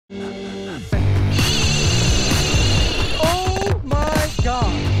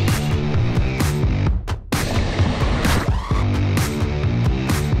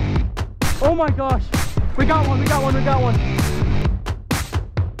my gosh. We got one, we got one, we got one.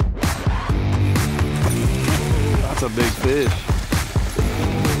 That's a big fish.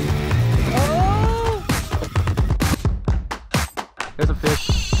 Oh! There's a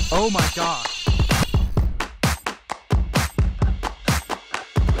fish. Oh my gosh.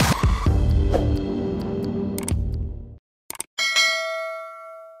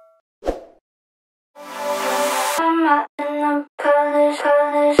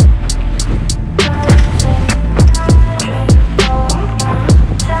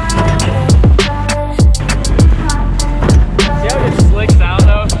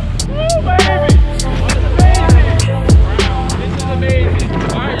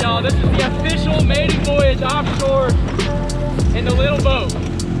 Offshore in the little boat.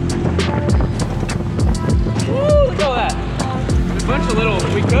 Woo, look at all that. There's a bunch of little,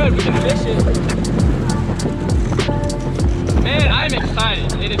 we can fish it. Man, I'm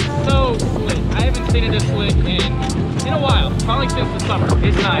excited. It is so slick. I haven't seen it this slick in a while. Probably since the summer.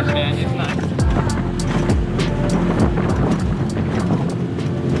 It's nice, man. It's nice.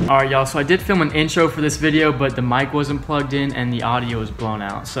 Alright y'all, so I did film an intro for this video, but the mic wasn't plugged in and the audio was blown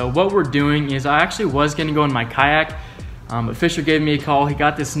out. So what we're doing is I actually was going to go in my kayak, but Fisher gave me a call. He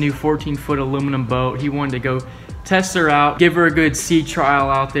got this new 14-foot aluminum boat. He wanted to go test her out, give her a good sea trial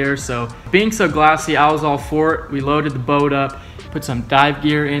out there. So being so glassy, I was all for it. We loaded the boat up, put some dive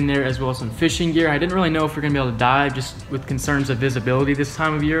gear in there as well as some fishing gear. I didn't really know if we're going to be able to dive just with concerns of visibility this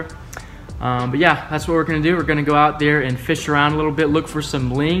time of year. But yeah, that's what we're gonna do. We're gonna go out there and fish around a little bit, look for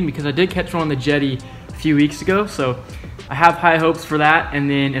some ling, because I did catch one on the jetty a few weeks ago. So I have high hopes for that. And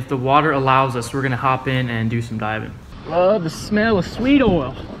then if the water allows us, we're gonna hop in and do some diving. Love the smell of sweet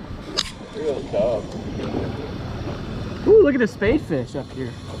oil. Real tough. Ooh, look at the spadefish up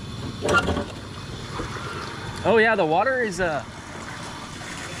here. Oh yeah, the water is,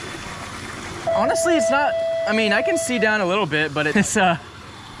 honestly, it's not, I mean, I can see down a little bit, but it's,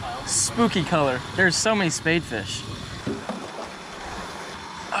 spooky color. There's so many spadefish.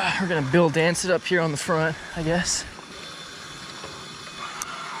 We're gonna Bill dance it up here on the front, I guess.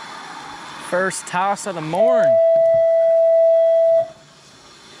 First toss of the morn.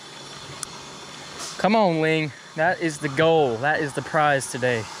 Come on, ling. That is the goal. That is the prize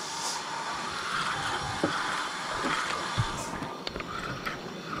today.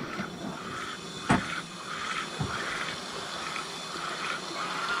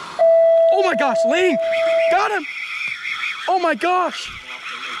 Oh my gosh, ling! Got him! Oh my gosh!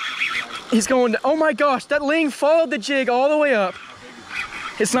 He's going to, oh my gosh, that ling followed the jig all the way up.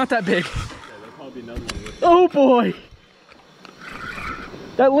 It's not that big. Oh boy!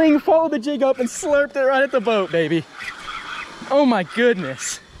 That ling followed the jig up and slurped it right at the boat, baby. Oh my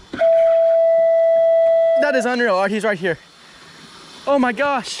goodness. That is unreal. Oh, he's right here. Oh my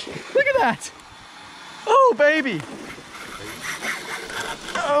gosh, look at that! Oh baby!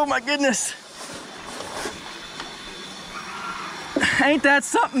 Oh my goodness. Ain't that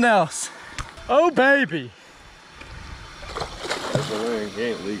something else? Oh baby. He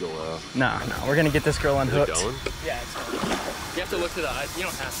ain't legal though. No, we're gonna get this girl unhooked. Is it going? Yeah, it's going. You have to look to the eyes. You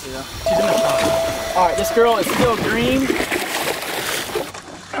don't have to though. She's in the top. Alright, this girl is still green.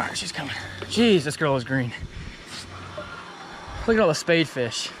 Alright, she's coming. Jeez, this girl is green. Look at all the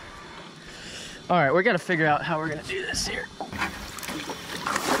spadefish. Alright, we gotta figure out how we're gonna do this here.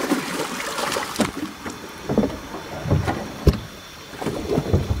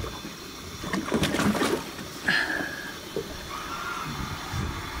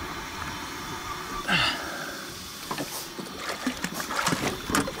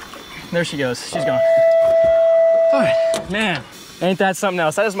 There she goes. She's gone. All right, man, ain't that something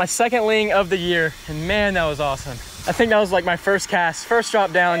else? That is my second ling of the year, and man, that was awesome. I think that was like my first cast, first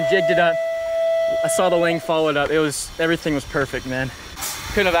drop down, jigged it up. I saw the ling followed up. Everything was perfect, man.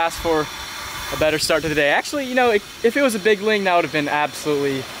 Couldn't have asked for a better start to the day. Actually, you know, if it was a big ling, that would have been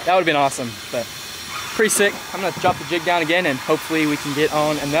awesome. But pretty sick. I'm gonna drop the jig down again, and hopefully we can get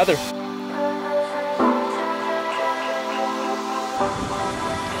on another.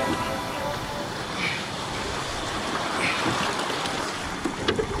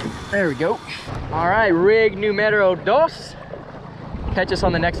 There we go. All right, rig numero dos. Catch us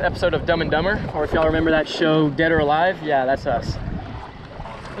on the next episode of Dumb and Dumber, or if y'all remember that show, Dead or Alive, yeah, that's us.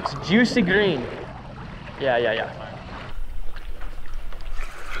 Looks juicy green. Yeah.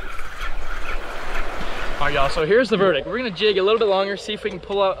 All right, y'all, so here's the verdict. We're gonna jig a little bit longer, see if we can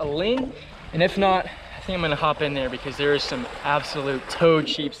pull out a ling, and if not, think I'm gonna hop in there because there is some absolute toad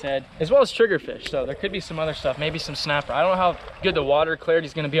sheepshead, as well as triggerfish. So there could be some other stuff, maybe some snapper. I don't know how good the water clarity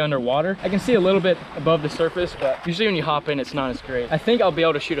is gonna be underwater. I can see a little bit above the surface, but usually when you hop in, it's not as great. I think I'll be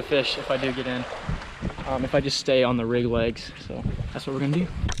able to shoot a fish if I do get in, if I just stay on the rig legs. So that's what we're gonna do.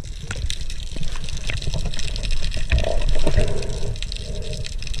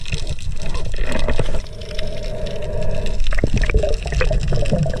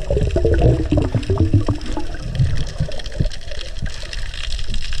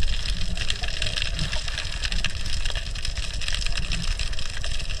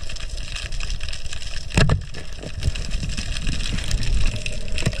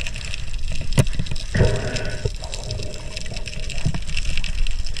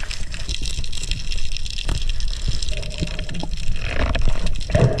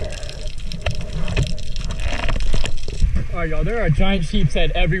 All right, y'all, there are giant sheepshead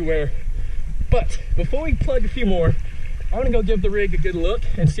everywhere. But before we plug a few more, I want to go give the rig a good look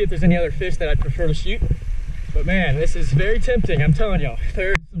and see if there's any other fish that I'd prefer to shoot. But man, this is very tempting. I'm telling y'all,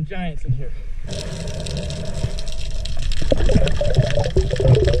 there's some giants in here.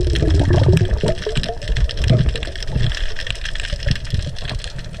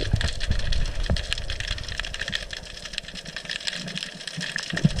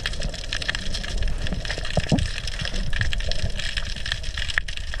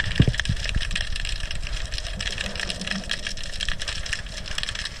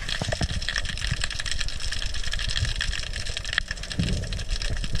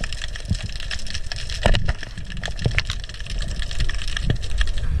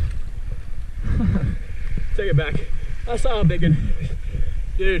 Take it back. I saw a big one.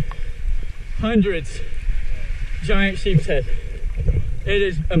 Dude, hundreds. Giant sheepshead. It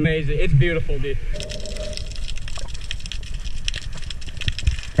is amazing. It's beautiful, dude.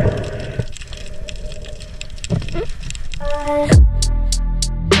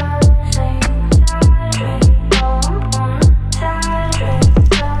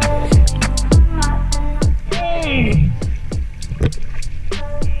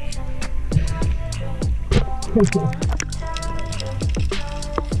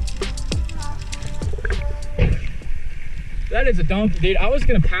 That is a donkey, dude. I was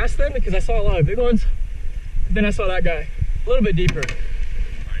gonna pass them because I saw a lot of big ones. But then I saw that guy a little bit deeper. Alright,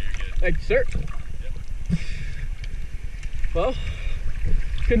 you're good. Like, sir. Yep. Well,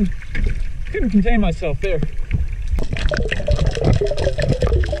 couldn't contain myself there.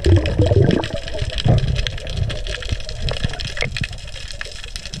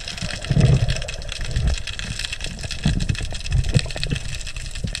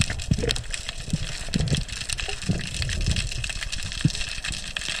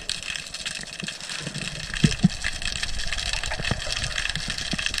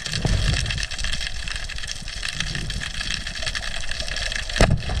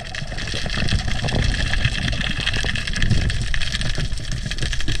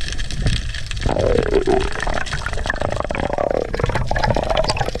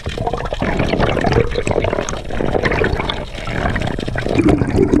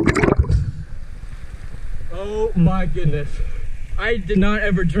 Oh my goodness. I did not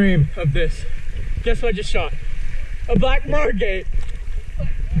ever dream of this. Guess what I just shot? A black margate.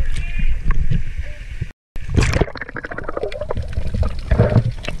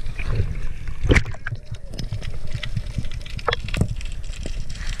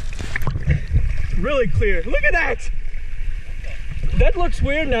 Really clear. Look at that! That looks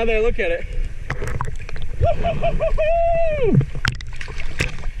weird now that I look at it.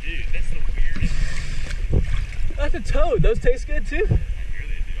 Dude, that's the weirdest. That's a toad. Those taste good too. Here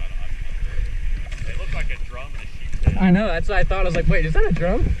they do. They look like a drum and a sheepshead. I know, that's what I thought. I was like, wait, is that a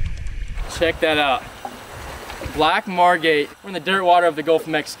drum? Check that out. Black margate. We're in the dirt water of the Gulf of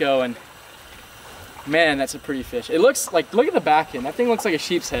Mexico, and man, that's a pretty fish. It looks like, look at the back end. That thing looks like a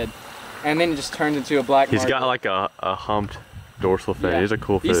sheep's head. And then it just turns into a black margate. He's got like a humped dorsal fin. Yeah. He's a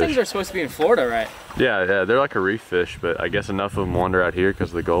cool fish. These things are supposed to be in Florida, right? Yeah, they're like a reef fish, but I guess enough of them wander out here because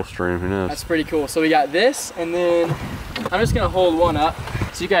of the Gulf Stream. Who knows? That's pretty cool. So we got this, and then I'm just gonna hold one up.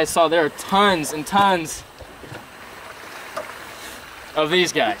 So you guys saw there are tons and tons of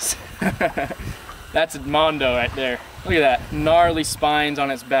these guys. That's a Mondo right there. Look at that, gnarly spines on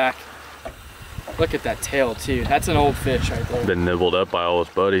its back. Look at that tail too. That's an old fish right there. Been nibbled up by all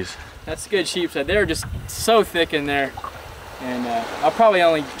his buddies. That's good sheepshead. They're just so thick in there. And I'll probably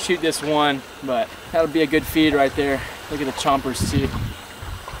only shoot this one, but that'll be a good feed right there. Look at the chompers too.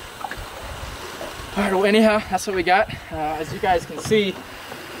 All right, well anyhow, that's what we got. As you guys can see,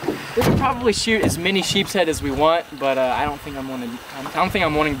 We could probably shoot as many sheepshead as we want, but I don't think I'm wanting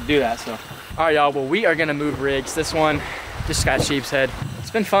to do that. So, all right, y'all. Well, we are gonna move rigs. This one just got sheepshead. It's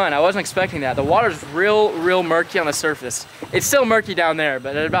been fun. I wasn't expecting that. The water's real murky on the surface. It's still murky down there,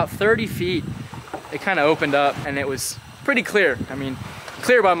 but at about 30 feet, it kind of opened up and it was pretty clear. I mean,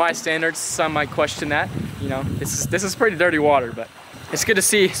 clear by my standards. Some might question that. You know, this is pretty dirty water, but it's good to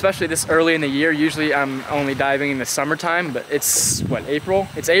see, especially this early in the year. Usually I'm only diving in the summertime, but it's what, April?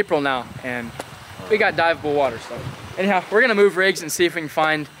 It's April now, and we got diveable water. So anyhow, we're gonna move rigs and see if we can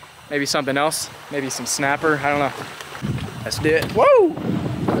find maybe something else, maybe some snapper. I don't know. Let's do it. Whoa!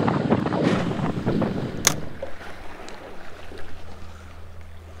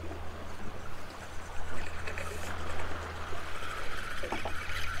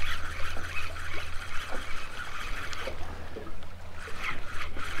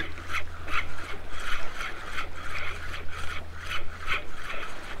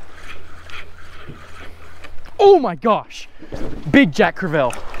 Oh my gosh, big Jack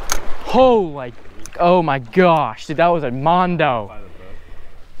Crevalle. Oh my gosh, dude, that was a mondo.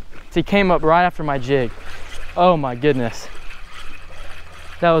 He came up right after my jig. Oh my goodness.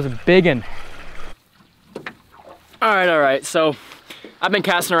 That was a big one. All right, so I've been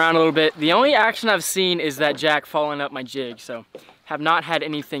casting around a little bit. The only action I've seen is that Jack falling up my jig, so have not had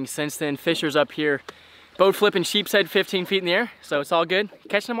anything since then. Fishers up here, boat flipping sheepshead 15 feet in the air, so it's all good.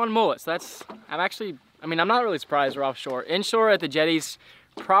 Catching them on mullet, so I'm not really surprised we're offshore. Inshore at the jetties,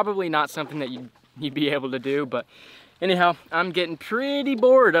 probably not something that you'd be able to do, but anyhow, I'm getting pretty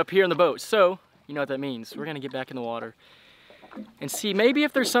bored up here in the boat, so you know what that means. We're gonna get back in the water and see maybe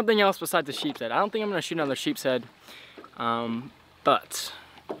if there's something else besides the sheepshead. I don't think I'm gonna shoot another sheepshead, but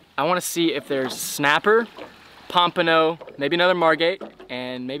I wanna see if there's snapper, pompano, maybe another margate,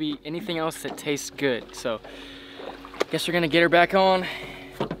 and maybe anything else that tastes good. So I guess we're gonna get her back on,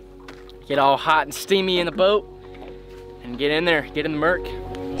 get all hot and steamy in the boat, and get in there, get in the murk.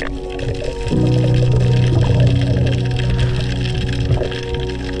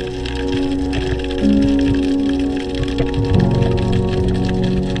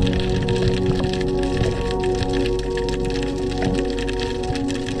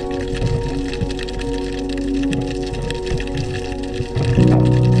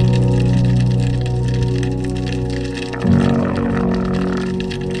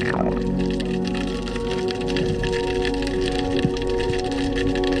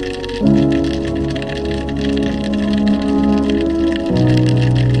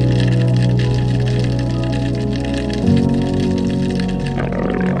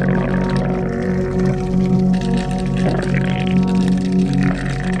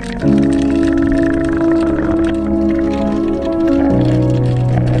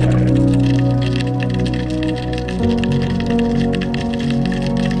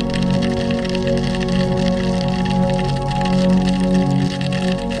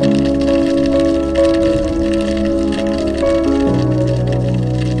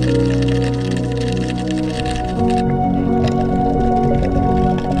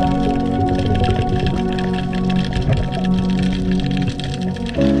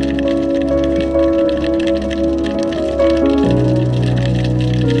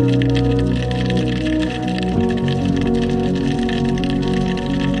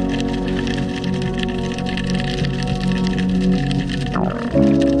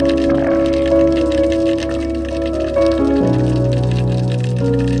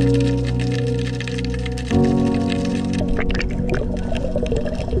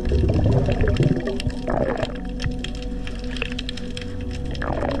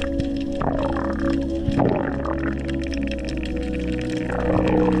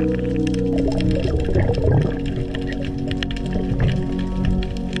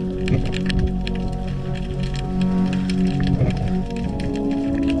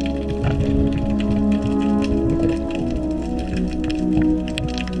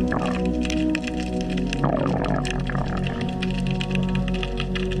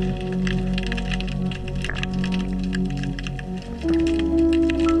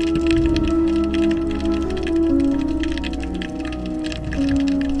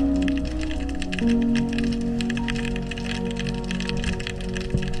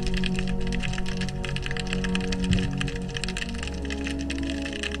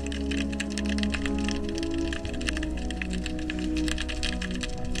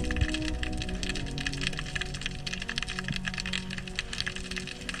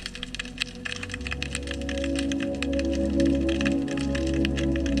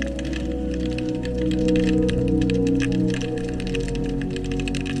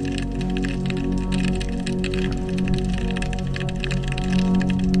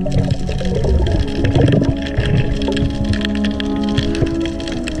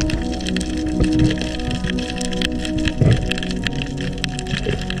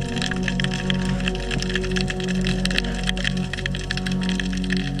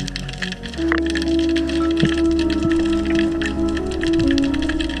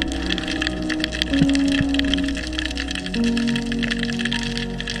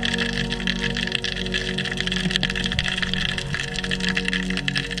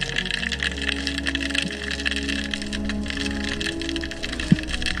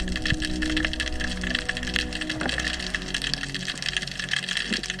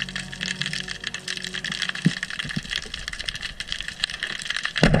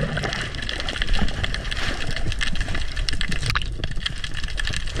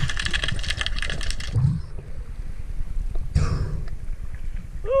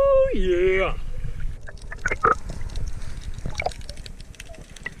 yeah.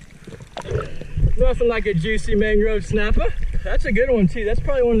 Nothing like a juicy mangrove snapper. That's a good one too. That's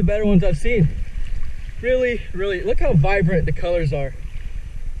probably one of the better ones I've seen. Really, really, look how vibrant the colors are.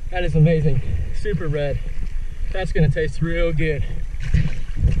 That is amazing. Super red. That's gonna taste real good.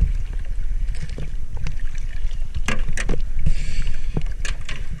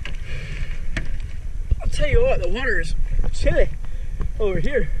 I'll tell you what, the water is chilly over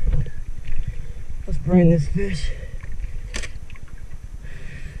here. Let's bring this fish.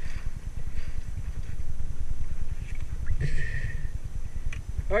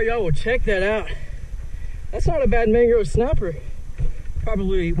 All right, y'all, well, check that out. That's not a bad mangrove snapper.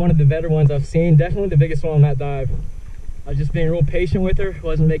 Probably one of the better ones I've seen. Definitely the biggest one on that dive. I was just being real patient with her.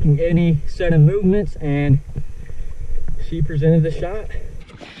 Wasn't making any sudden movements, and she presented the shot.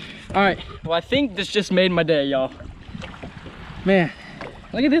 All right, well, I think this just made my day, y'all. Man,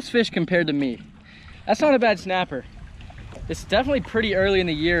 look at this fish compared to me. That's not a bad snapper. It's definitely pretty early in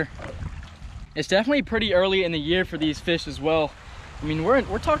the year. It's definitely pretty early in the year for these fish as well. I mean, we're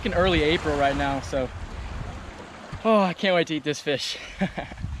talking early April right now, so. Oh, I can't wait to eat this fish.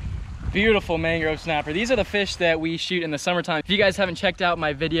 Beautiful mangrove snapper. These are the fish that we shoot in the summertime. If you guys haven't checked out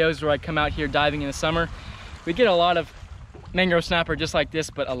my videos where I come out here diving in the summer, we get a lot of mangrove snapper just like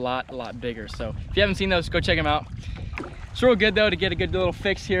this, but a lot bigger. So if you haven't seen those, go check them out. It's real good though to get a good little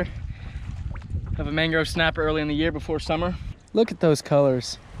fix here of a mangrove snapper early in the year before summer. Look at those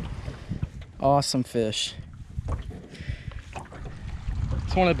colors. Awesome fish.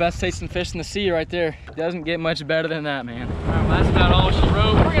 It's one of the best tasting fish in the sea right there. Doesn't get much better than that, man. All right, well, that's about all she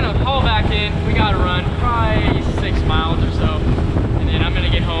wrote. We're gonna haul back in. We gotta run probably 6 miles or so. And then I'm gonna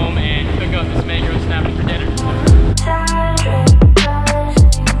get home and cook up this mangrove snapper for dinner.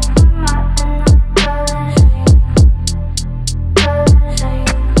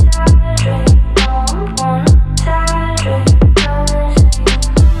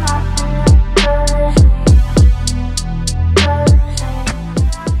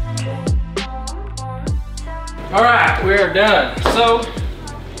 All right, we are done. So,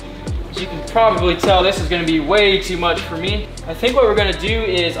 as you can probably tell, this is gonna be way too much for me. I think what we're gonna do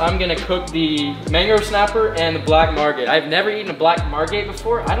is I'm gonna cook the mangrove snapper and the black margate. I've never eaten a black margate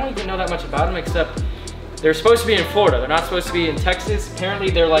before. I don't even know that much about them, except they're supposed to be in Florida. They're not supposed to be in Texas. Apparently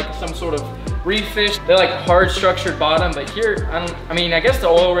they're like some sort of reef fish. They're like hard structured bottom, but here, I guess the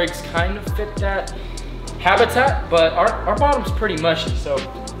oil rigs kind of fit that habitat, but our bottom's pretty mushy, so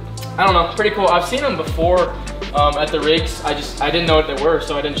I don't know, pretty cool. I've seen them before at the rigs. I didn't know what they were,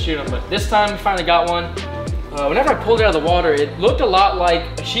 so I didn't shoot them. But this time we finally got one. Whenever I pulled it out of the water, it looked a lot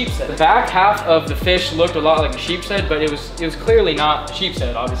like a sheepshead. The back half of the fish looked a lot like a sheepshead, but it was clearly not a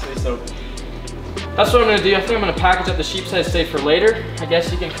sheepshead, obviously. So that's what I'm gonna do. I think I'm gonna package up the sheepshead save for later. I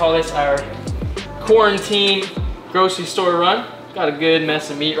guess you can call this our quarantine grocery store run. Got a good mess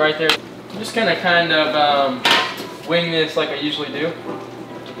of meat right there. I'm just gonna kind of wing this like I usually do.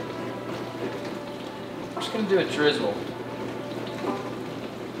 I'm just gonna do a drizzle.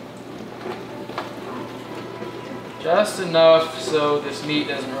 Just enough so this meat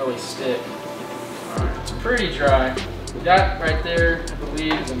doesn't really stick. Alright, it's pretty dry. That right there, I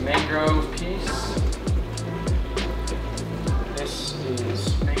believe, is a mangrove piece. This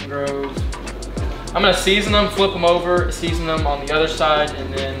is mangrove. I'm gonna season them, flip them over, season them on the other side,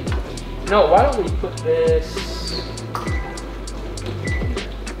 and then, why don't we put this?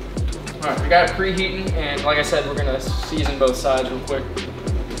 All right, we got it preheating, and like I said, we're gonna season both sides real quick.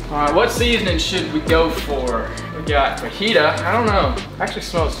 All right, what seasoning should we go for? We got fajita. I don't know. Actually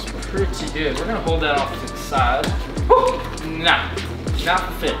smells pretty good. We're gonna hold that off to the side. Woo! Nah, not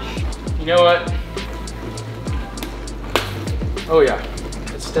for fish. You know what? Oh yeah,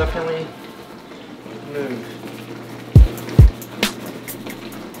 it's definitely moved.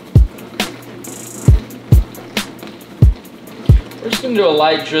 We're just gonna do a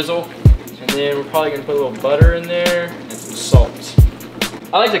light drizzle, and then we're probably gonna put a little butter in there and some salt.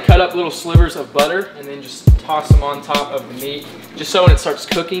 I like to cut up little slivers of butter and then just toss them on top of the meat, just so when it starts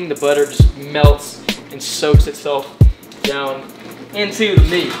cooking, the butter just melts and soaks itself down into the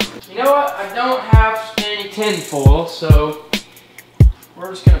meat. You know what? I don't have any tin foil, so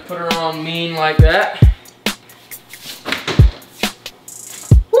we're just gonna put her on mean like that.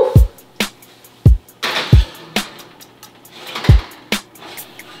 Woo.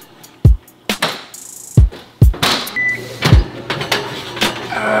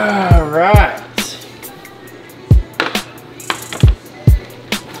 All right.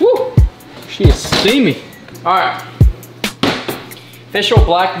 Woo. She is steamy. All right. Official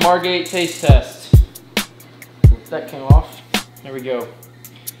black margate taste test. That came off. There we go.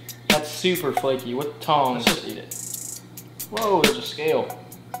 That's super flaky. With tongs. Let's just eat it. Whoa, there's a scale.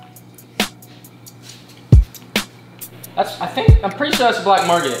 I'm pretty sure that's a black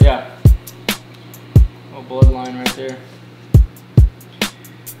market, yeah. Little bloodline right there.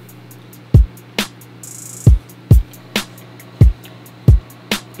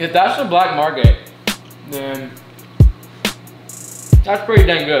 If that's a black market, then that's pretty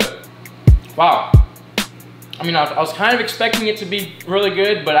dang good. Wow. I mean, I was kind of expecting it to be really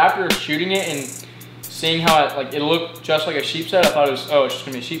good, but after shooting it and seeing how it looked just like a sheepshead, I thought it was, oh, it's just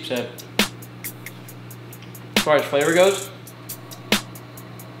gonna be a sheepshead. As far as flavor goes,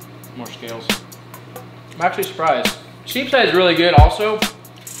 more scales. I'm actually surprised. Sheepshead is really good also,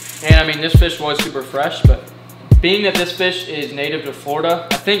 and I mean, this fish was super fresh, but being that this fish is native to Florida,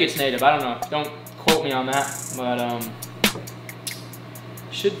 I think it's native, I don't know, don't quote me on that, but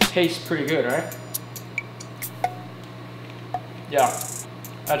should taste pretty good, right? Yeah,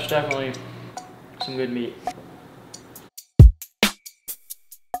 that's definitely some good meat.